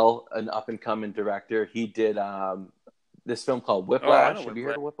Chazelle, an up-and-coming director, he did this film called Whiplash. Have you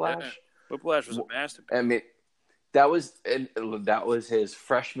heard of Whiplash? Yeah. Whiplash was a masterpiece. I mean, that was his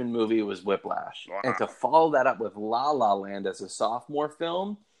freshman movie, was Whiplash. Wow. And to follow that up with La La Land as a sophomore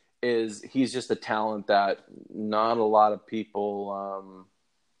film, he's just a talent that not a lot of people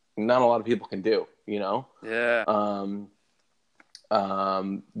can do, you know? Yeah.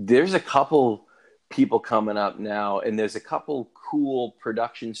 There's a couple people coming up now, and there's a couple cool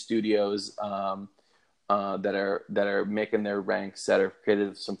production studios that are making their ranks, that have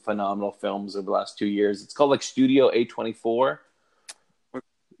created some phenomenal films over the last 2 years. It's called like Studio A24.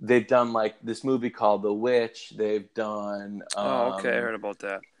 They've done like this movie called The Witch. They've done okay, I heard about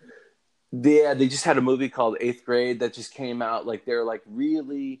that. they just had a movie called Eighth Grade that just came out. Like they're like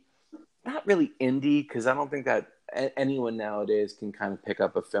really not really indie, because I don't think that anyone nowadays can kind of pick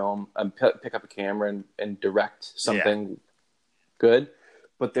up a film and pick up a camera and direct something good.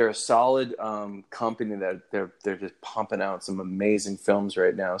 But they're a solid company that they're just pumping out some amazing films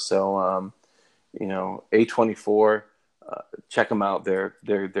right now. So A24, check them out.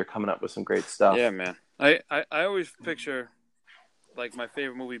 They're coming up with some great stuff. Yeah, man. I always picture like my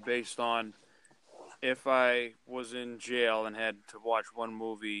favorite movie based on if I was in jail and had to watch one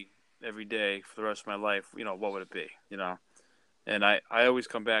movie every day for the rest of my life, what would it be? And I always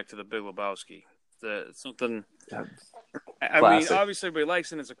come back to The Big Lebowski. Something. I mean, obviously everybody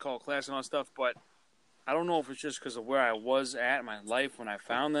likes it. It's a cult classic and all that stuff, but I don't know if it's just because of where I was at in my life when I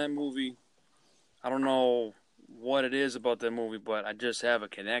found that movie. I don't know what it is about that movie, but I just have a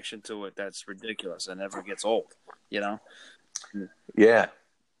connection to it that's ridiculous and never gets old. Yeah,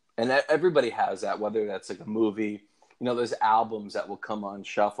 and everybody has that. Whether that's like a movie, there's albums that will come on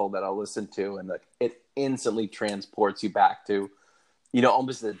shuffle that I'll listen to, and like it instantly transports you back to,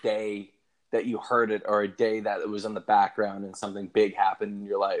 almost the day that you heard it, or a day that it was in the background and something big happened in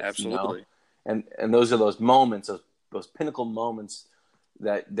your life. Absolutely. And those are those moments, those pinnacle moments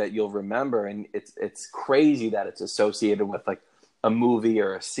that you'll remember. And it's crazy that it's associated with like a movie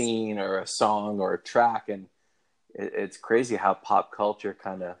or a scene or a song or a track. And it's crazy how pop culture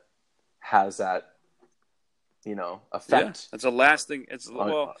kind of has that, effect. Yeah, it's a lasting.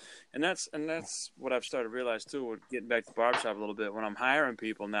 And that's what I've started to realize too. With getting back to barbershop a little bit, when I'm hiring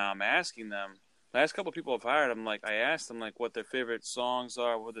people now, I'm asking them. Last couple of people I've hired, I asked them like what their favorite songs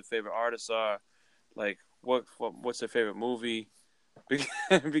are, what their favorite artists are, like what's their favorite movie,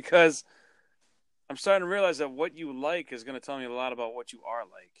 because I'm starting to realize that what you like is going to tell me a lot about what you are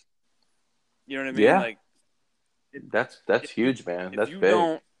like. You know what I mean? Yeah. Like that's huge, man. That's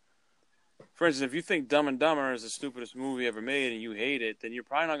big. For instance, if you think Dumb and Dumber is the stupidest movie ever made and you hate it, then you're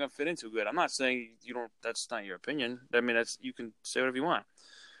probably not going to fit into good. I'm not saying you don't. That's not your opinion. I mean, you can say whatever you want.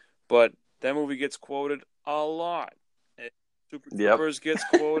 But that movie gets quoted a lot. Super Troopers gets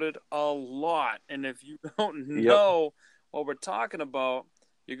quoted a lot. And if you don't know what we're talking about,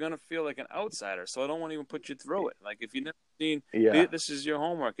 you're going to feel like an outsider. So I don't want to even put you through it. Like if you've never seen, this is your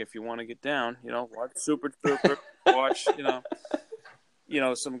homework. If you want to get down, watch Super Troopers, watch,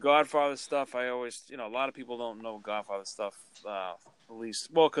 some Godfather stuff. I always, a lot of people don't know Godfather stuff. At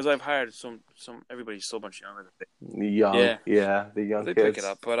least, because I've hired everybody's so much younger than me. The young they kids. pick it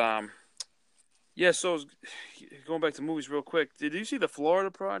up. But so going back to movies real quick. Did you see the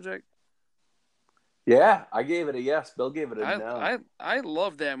Florida Project? Yeah, I gave it a yes. Bill gave it a no. I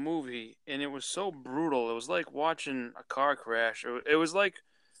loved that movie, and it was so brutal. It was like watching a car crash. It was like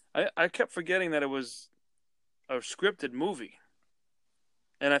I kept forgetting that it was a scripted movie.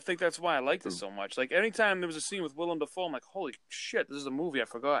 And I think that's why I liked it so much. Like, anytime there was a scene with Willem Dafoe, I'm like, holy shit, this is a movie I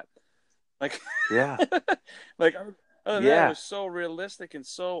forgot. Like, yeah. Like, other than that, it was so realistic and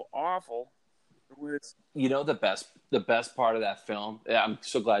so awful. The best part of that film, I'm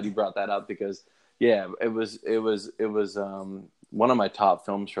so glad you brought that up, because, it was one of my top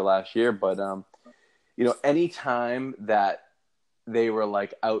films for last year. But, anytime that they were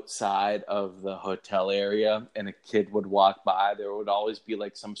like outside of the hotel area and a kid would walk by, there would always be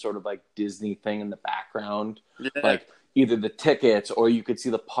like some sort of like Disney thing in the background, like either the tickets, or you could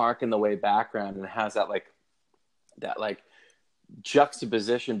see the park in the way background, and it has that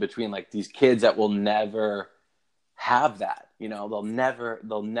juxtaposition between like these kids that will never have that,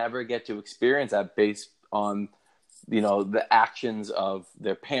 they'll never get to experience that based on, the actions of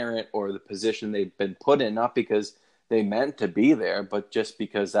their parent or the position they've been put in, not because they meant to be there, but just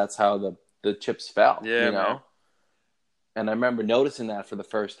because that's how the chips fell, Man. And I remember noticing that for the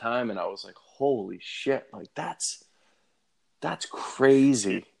first time, and I was like, holy shit, like that's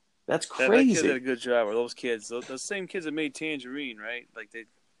crazy. That's crazy. That kid did a good job. Or those kids, those same kids that made Tangerine, right? Like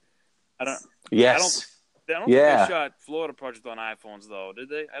Yes. I don't think they shot Florida Project on iPhones, though, did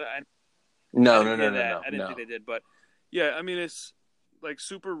they? No. I didn't think they did, but yeah, I mean, it's like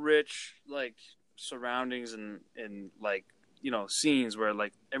super rich, like surroundings and like scenes where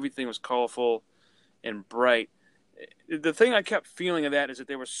like everything was colorful and bright. The thing I kept feeling of that is that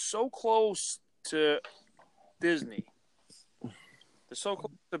they were so close to Disney. They're so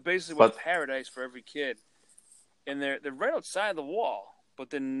close to basically what's paradise for every kid, and they're right outside the wall,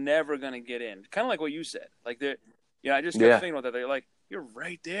 but they're never gonna get in. Kind of like what you said. Like I just kept thinking about that. They're like you're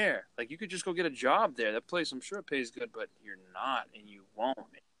right there. Like, you could just go get a job there. That place, I'm sure, pays good, but you're not, and you won't.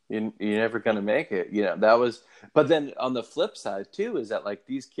 You're never going to make it. That was, but then on the flip side too, is that like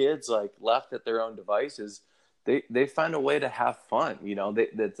these kids like left at their own devices, they find a way to have fun.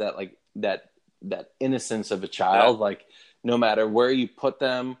 That's that like that innocence of a child. Yeah. Like no matter where you put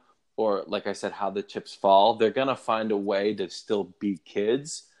them or like I said, how the chips fall, they're going to find a way to still be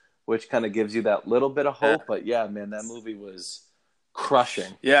kids, which kind of gives you that little bit of hope. Yeah. But yeah, man, that movie was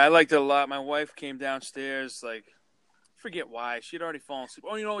crushing. Yeah, I liked it a lot. My wife came downstairs, like, forget why. She'd already fallen asleep.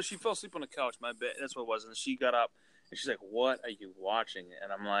 Oh, she fell asleep on the couch. My bed. That's what it was. And she got up and she's like, "What are you watching?"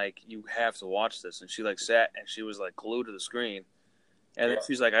 And I'm like, "You have to watch this." And she like sat and she was like glued to the screen. And then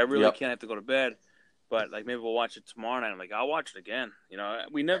she's like, "I really can't have to go to bed, but like maybe we'll watch it tomorrow night." I'm like, "I'll watch it again."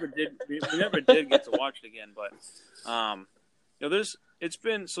 We never did. We never did get to watch it again. But it's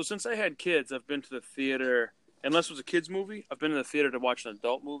been so since I had kids, I've been to the theater. Unless it was a kids movie, I've been to the theater to watch an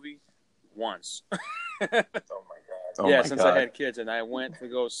adult movie once. Oh my god. Yeah, since I had kids, and I went to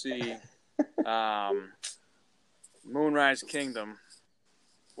go see Moonrise Kingdom,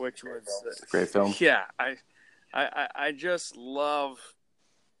 which was Great film. Yeah, I just love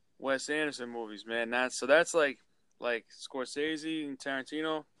Wes Anderson movies, man. That's like Scorsese and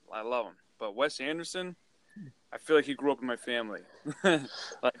Tarantino. I love them, but Wes Anderson, I feel like he grew up in my family. Not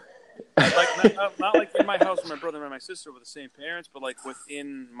like in my house with my brother and my sister with the same parents, but like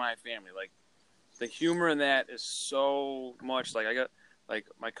within my family, like. The humor in that is so much like I got like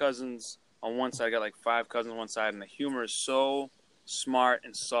my cousins on one side. I got like 5 cousins on one side, and the humor is so smart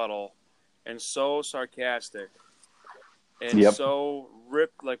and subtle, and so sarcastic, and so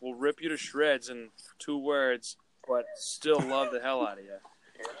will rip you to shreds in 2 words, but still love the hell out of you.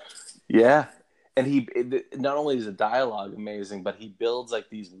 Yeah, and he not only is the dialogue amazing, but he builds like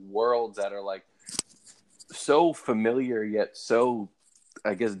these worlds that are like so familiar yet so,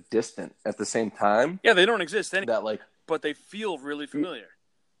 I guess, distant at the same time. Yeah, they don't exist anymore. That like, but they feel really familiar.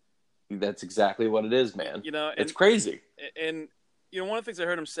 That's exactly what it is, man. It's and, crazy. And one of the things I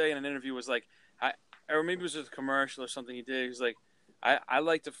heard him say in an interview was like, or maybe it was just a commercial or something he did. He was like, I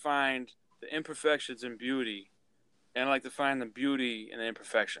like to find the imperfections in beauty, and I like to find the beauty in the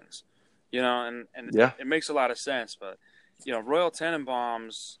imperfections. And it makes a lot of sense. But Royal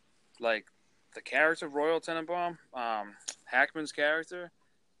Tenenbaum's like. The character of Royal Tenenbaum, Hackman's character,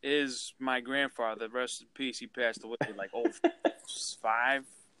 is my grandfather. Rest in peace. He passed away in like 05.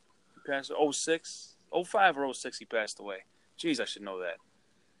 He passed 06, 05 or 06. He passed away. Jeez, I should know that.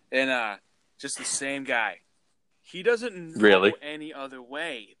 And just the same guy. He doesn't know any other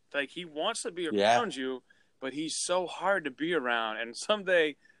way. Like he wants to be around you, but he's so hard to be around. And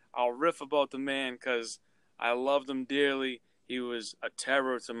someday I'll riff about the man because I loved him dearly. He was a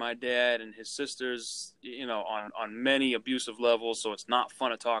terror to my dad and his sisters, on many abusive levels. So it's not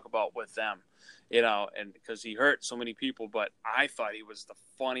fun to talk about with them, and because he hurt so many people. But I thought he was the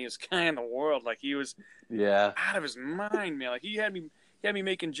funniest guy in the world. Like he was out of his mind, man. Like he had me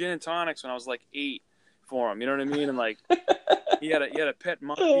making gin and tonics when I was like 8 for him. You know what I mean? And like he had a pet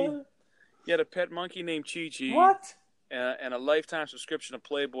monkey. He had a pet monkey named Chi-Chi. What? And a lifetime subscription to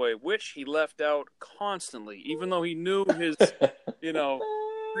Playboy, which he left out constantly, even though he knew his,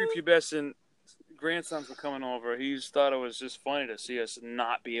 prepubescent grandsons were coming over. He just thought it was just funny to see us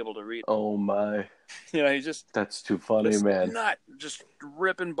not be able to read. Oh my! He just that's too funny, man. Not just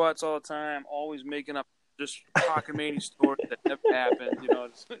ripping butts all the time, always making up just cockamamie stories that never happened.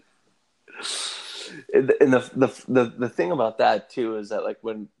 And the thing about that too is that like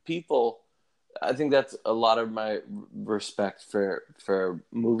when people. I think that's a lot of my respect for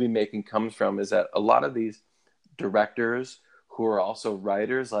movie making comes from is that a lot of these directors who are also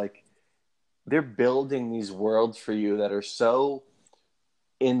writers, like they're building these worlds for you that are so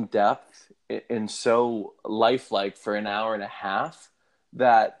in depth and so lifelike for an hour and a half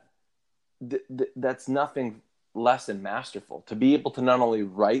that that's nothing less than masterful to be able to not only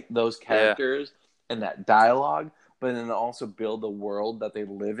write those characters and that dialogue, but then also build a world that they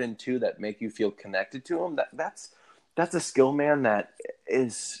live into that make you feel connected to them. That's a skill, man, that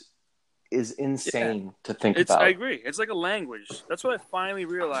is insane to think about. I agree. It's like a language. That's what I finally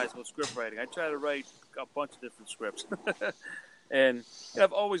realized about script writing. I try to write a bunch of different scripts. And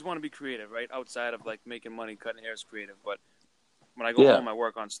I've always wanted to be creative, right? Outside of like making money, cutting hair is creative. But when I go home, I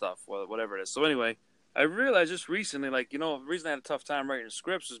work on stuff, whatever it is. So anyway, I realized just recently, like, the reason I had a tough time writing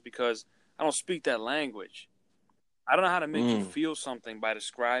scripts is because I don't speak that language. I don't know how to make you feel something by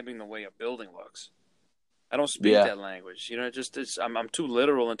describing the way a building looks. I don't speak that language. I'm too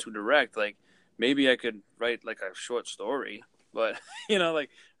literal and too direct. Like maybe I could write like a short story, but like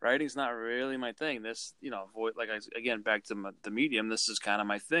writing's not really my thing. This, again, back to the medium. This is kind of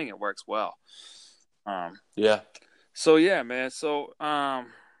my thing. It works well. Yeah. So yeah, man. So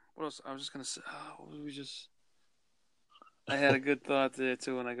what else? I was just gonna say. What was we just? I had a good thought there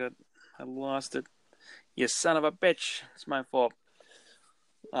too, and I lost it. You son of a bitch! It's my fault.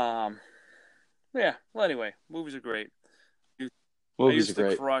 Yeah. Well, anyway, movies are great. I Movies are used to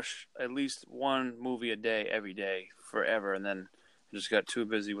great. crush at least one movie a day every day forever, and then I just got too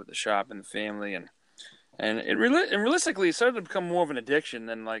busy with the shop and the family, and realistically, it started to become more of an addiction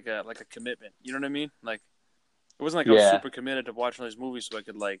than like a commitment. You know what I mean? Like it wasn't like I was Yeah. super committed to watching these movies so I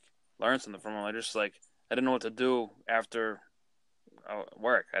could like learn something from them. I just like I didn't know what to do after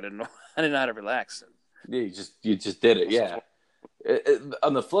work. I didn't know I didn't know how to relax. Yeah, you just did it. Also, Yeah.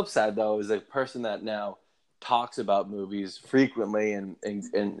 On the flip side, though, is a person that now talks about movies frequently and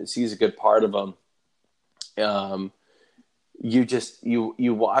sees a good part of them.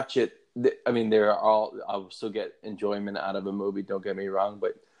 You watch it. I mean, I will still get enjoyment out of a movie. Don't get me wrong,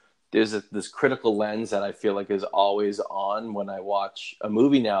 but there's this critical lens that I feel like is always on when I watch a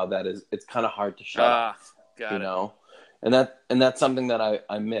movie now. It's kind of hard to shut off. Got it. And that's something that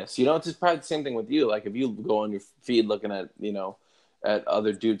I miss. It's just probably the same thing with you. Like if you go on your feed looking at at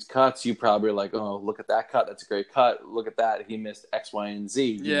other dudes' cuts, you probably are like, oh, look at that cut. That's a great cut. Look at that. He missed X, Y, and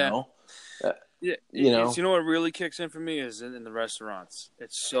Z. Yeah. Yeah, you know. what really kicks in for me is in the restaurants.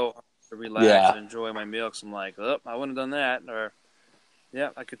 It's so hard to relax and enjoy my meal. Cause I'm like, oh, I wouldn't have done that. Or, yeah,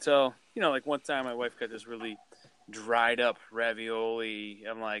 I could tell. Like one time my wife got this really dried up ravioli.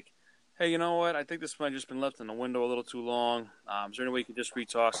 I'm like, hey, you know what? I think this might have just been left in the window a little too long. Is there any way you could just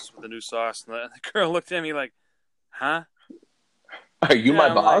retoss this with the new sauce? And the girl looked at me like, huh? Are you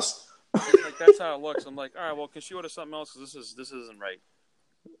my boss? Like, that's how it looks. I'm like, all right, well, can she order something else? Because this isn't right.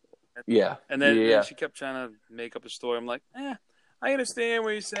 Yeah. And then she kept trying to make up a story. I'm like, I understand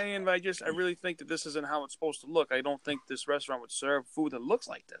what you're saying, but I really think that this isn't how it's supposed to look. I don't think this restaurant would serve food that looks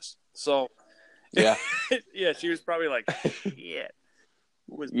like this. So, yeah. Yeah, she was probably like, shit.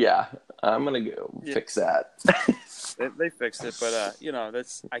 Yeah, I'm going to go fix that. They fixed it, but,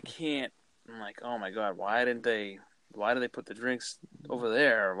 I can't. I'm like, oh my God, why did they put the drinks over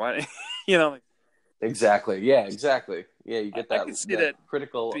there? Why, like, Exactly. Yeah, exactly. Yeah, you get that. I can see that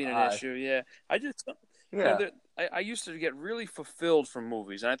critical being eye. an issue. Yeah, I just, I used to get really fulfilled from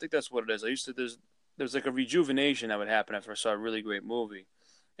movies, and I think that's what it is. There's like a rejuvenation that would happen after I saw a really great movie,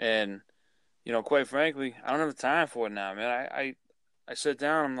 and quite frankly, I don't have the time for it now, man. I sit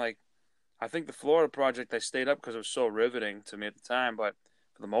down, I'm like, I think the Florida Project I stayed up because it was so riveting to me at the time, but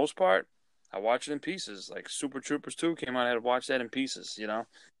for the most part, I watch it in pieces. Like Super Troopers 2 came out, I had to watch that in pieces.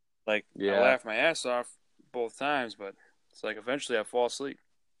 Like, I laughed my ass off both times, but it's like eventually I fall asleep.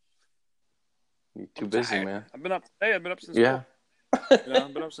 You're too busy, man. I've been up today. I've been up since 4.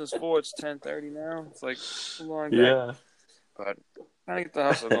 I've been up since 4. It's 10:30 now. It's like a long day. Yeah. But trying to get the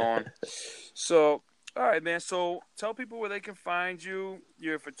hustle going. So, all right, man. So tell people where they can find you,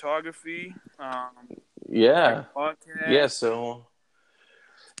 your photography. Your podcast.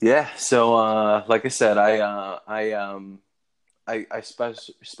 Yeah. So, like I said, I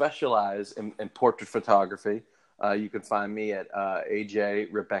specialize in portrait photography. You can find me at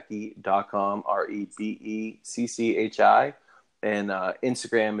ajrebecchi.com, REBECCHI. And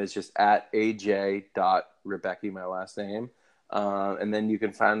Instagram is just at aj.rebecchi, my last name. And then you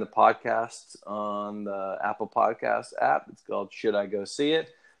can find the podcast on the Apple Podcast app. It's called Should I Go See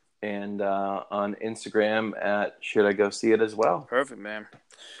It? And on Instagram at Should I Go See It as well. Perfect, man.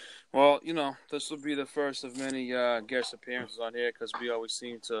 Well, this will be the first of many guest appearances on here because we always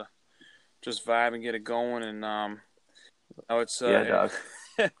seem to just vibe and get it going. And it's dog.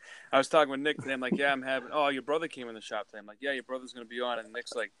 I was talking with Nick today. I'm like, yeah, your brother came in the shop today. I'm like, yeah, your brother's going to be on. And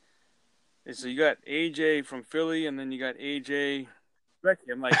Nick's like, so you got AJ from Philly and then you got AJ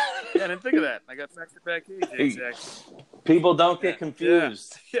Becky. I'm like, yeah, I didn't think of that. I got back-to-back AJs, actually. People don't get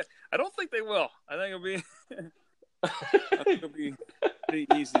confused. Yeah, I don't think they will. I think it'll be pretty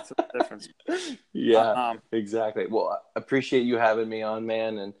easy to the difference. Yeah, exactly. Well, I appreciate you having me on,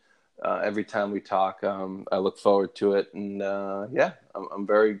 man. And every time we talk, I look forward to it. And I'm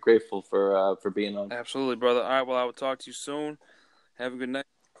very grateful for being on. Absolutely, brother. All right, well, I will talk to you soon. Have a good night.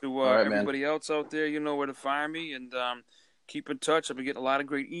 To everybody else out there, you know where to find me. And keep in touch. I've been getting a lot of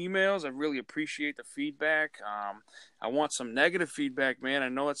great emails. I really appreciate the feedback. I want some negative feedback, man. I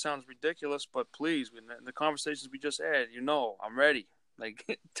know it sounds ridiculous, but please, in the conversations we just had, I'm ready. Like,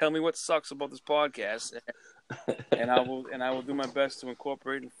 tell me what sucks about this podcast, and I will do my best to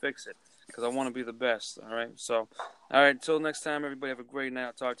incorporate and fix it because I want to be the best. All right. So, all right. Until next time, everybody have a great night.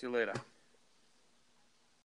 I'll talk to you later.